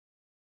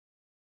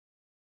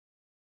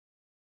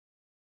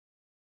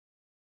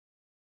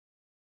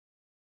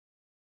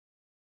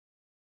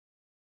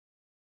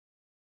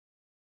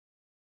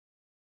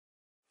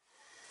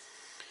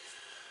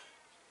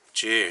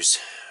Cheers,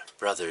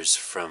 brothers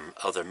from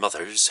other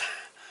mothers.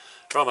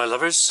 Right, my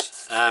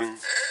lovers,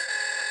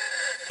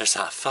 there's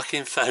that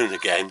fucking phone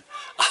again.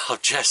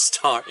 I've just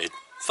started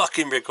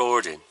fucking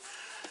recording.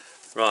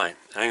 Right,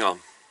 hang on.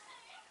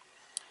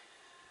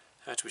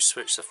 How do we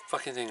switch the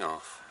fucking thing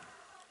off?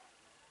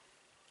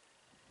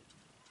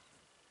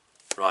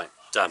 Right,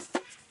 done.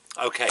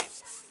 Okay,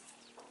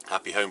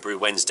 happy Homebrew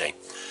Wednesday.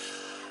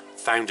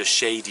 Found a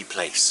shady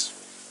place.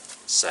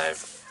 So,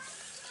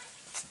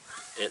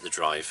 hit the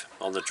drive,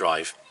 on the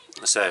drive.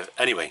 So,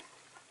 anyway,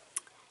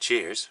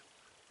 cheers.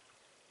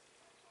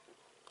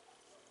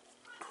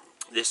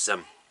 This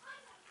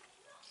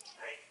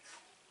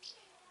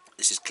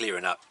is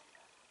clearing up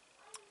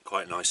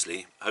quite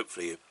nicely.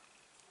 Hopefully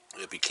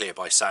it'll be clear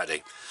by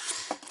Saturday.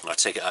 I'll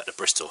take it out to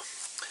Bristol.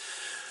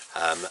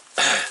 I'll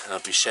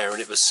be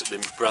sharing it with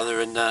my brother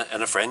and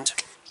a friend.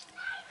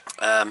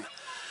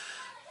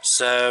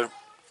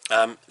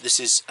 This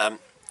is on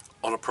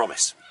a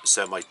promise.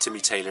 So my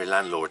Timmy Taylor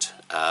landlord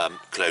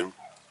clone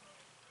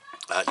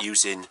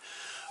using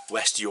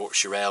West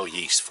Yorkshire Ale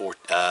yeast for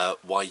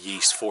Y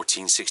yeast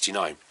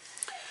 1469.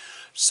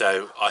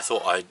 So I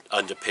thought I'd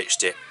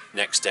underpitched it.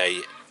 Next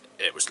day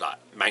it was like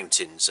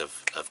mountains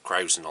of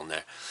krausen on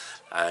there,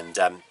 and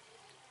I've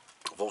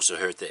also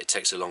heard that it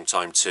takes a long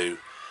time to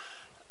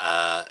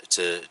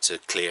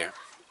clear.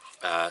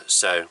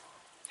 So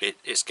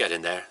it's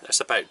getting there. That's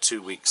about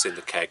 2 weeks in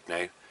the keg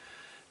now,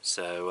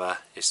 so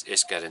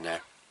it's getting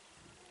there.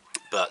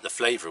 But the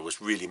flavour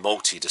was really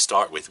malty to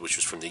start with, which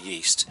was from the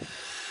yeast,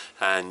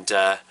 and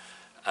now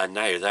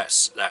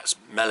that's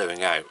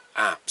mellowing out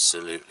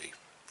absolutely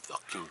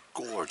fucking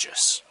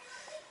gorgeous.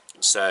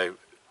 So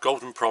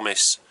Golden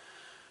Promise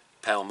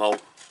pale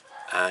malt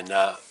and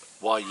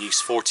Y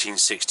yeast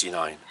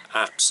 1469,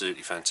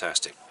 absolutely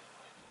fantastic.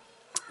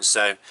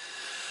 So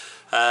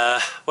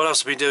what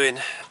else have I been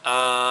doing?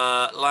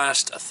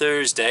 Last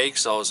Thursday,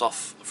 because I was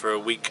off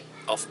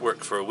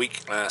work for a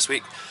week last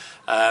week,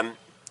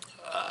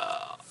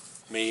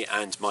 me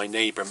and my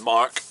neighbour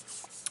Mark,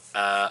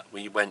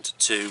 we went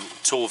to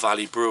Tall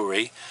Valley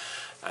Brewery,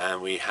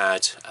 and we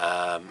had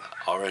our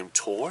own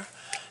tour,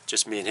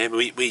 just me and him.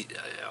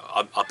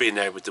 I've been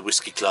there with the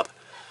Whiskey Club,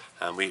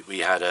 and we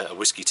had a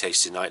whiskey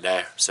tasting night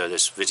there, so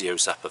there's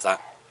videos up of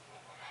that.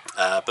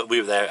 But we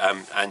were there,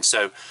 and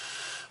so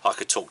I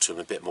could talk to him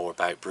a bit more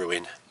about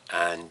brewing,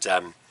 and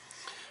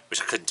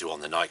which I couldn't do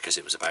on the night because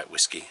it was about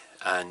whiskey,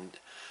 and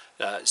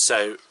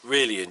so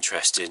really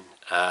interesting,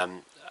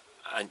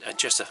 and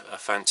just a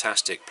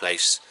fantastic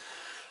place.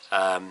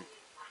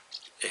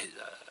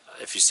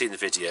 If you've seen the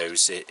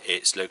videos,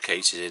 it's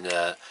located in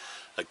a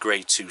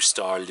Grade 2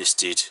 star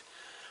listed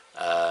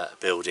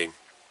building,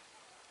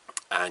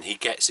 and he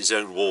gets his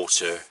own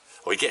water,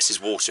 or he gets his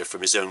water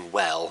from his own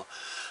well.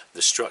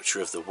 The structure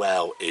of the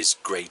well is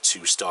Grade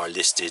 2 star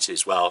listed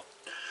as well,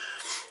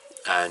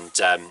 and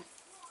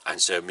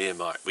so me and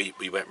Mark, we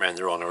went round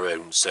there on our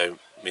own. So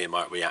me and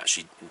Mark, we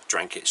actually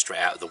drank it straight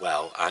out of the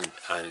well, and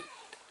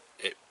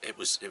it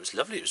was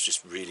lovely. It was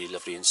just really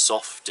lovely and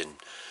soft, and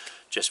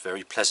just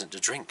very pleasant to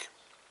drink.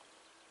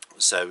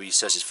 So he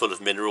says it's full of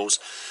minerals.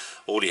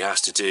 All he has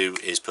to do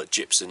is put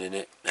gypsum in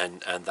it,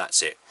 and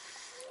that's it.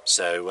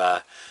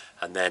 So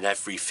and then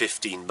every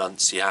 15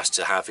 months he has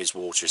to have his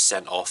water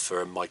sent off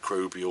for a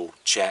microbial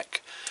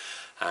check,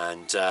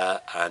 and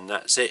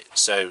that's it.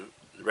 So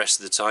the rest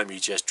of the time he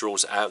just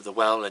draws it out of the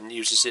well and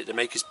uses it to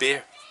make his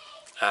beer,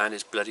 and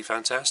it's bloody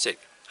fantastic.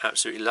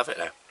 Absolutely love it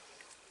now.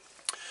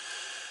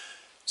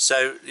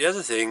 So the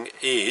other thing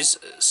is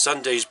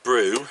Sunday's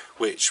brew,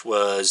 which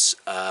was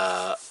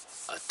a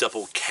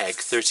double keg,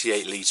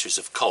 38 litres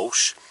of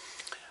Kolsch,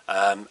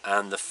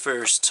 and the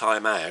first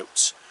time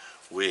out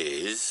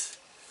with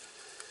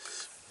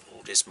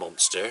this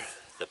monster,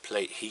 the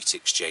plate heat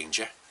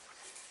exchanger.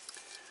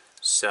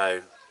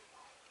 So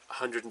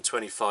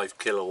 125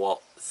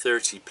 kilowatt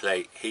 30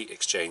 plate heat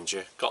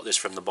exchanger. Got this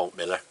from the Malt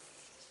Miller,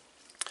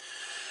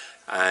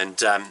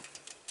 and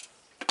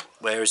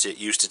whereas it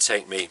used to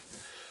take me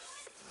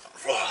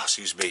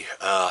 40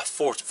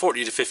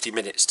 to 50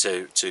 minutes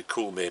to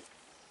cool my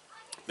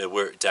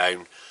work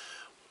down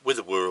with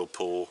a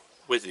whirlpool,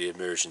 with the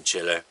immersion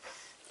chiller,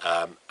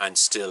 and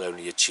still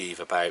only achieve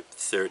about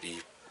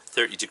 30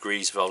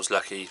 degrees if I was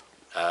lucky.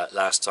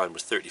 Last time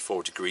was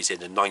 34 degrees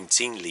in a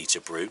 19 litre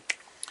brew.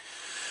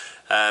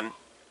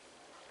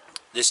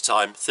 This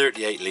time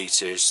 38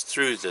 litres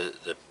through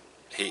the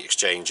heat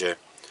exchanger,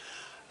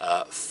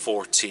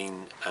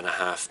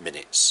 14.5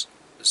 minutes.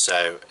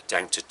 So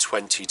down to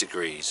 20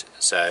 degrees.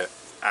 So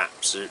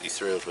absolutely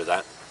thrilled with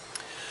that,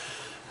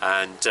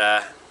 and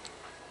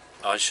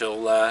I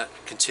shall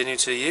continue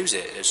to use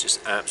it. It's just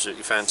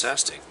absolutely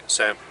fantastic.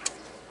 So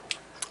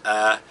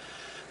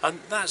and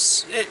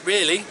that's it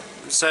really.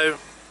 So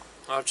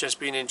I've just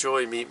been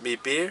enjoying me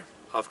beer.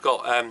 I've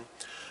got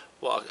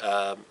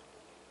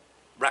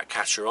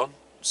Ratcatcher on,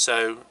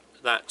 so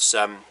that's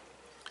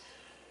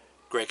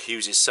Greg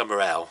Hughes'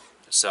 Summer Ale.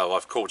 So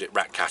I've called it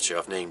Ratcatcher.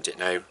 I've named it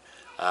now.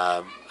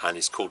 And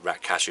it's called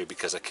Ratcatcher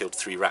because I killed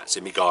 3 rats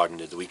in my garden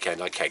at the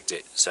weekend. I kegged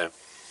it, so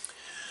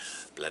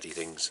bloody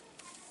things.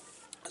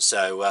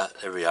 So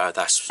there we are.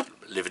 That's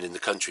living in the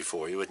country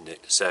for you, isn't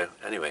it? So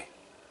anyway,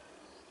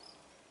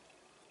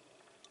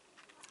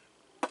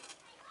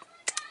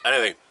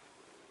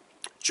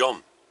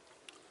 John,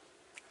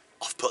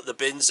 I've put the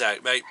bins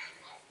out, mate.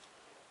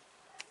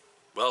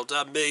 Well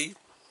done, me.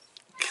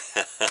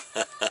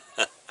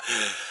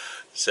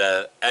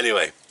 So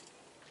anyway,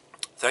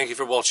 thank you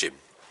for watching,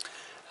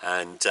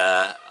 and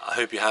I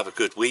hope you have a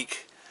good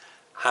week.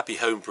 Happy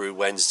Homebrew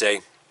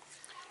Wednesday.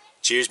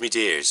 Cheers, me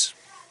dears.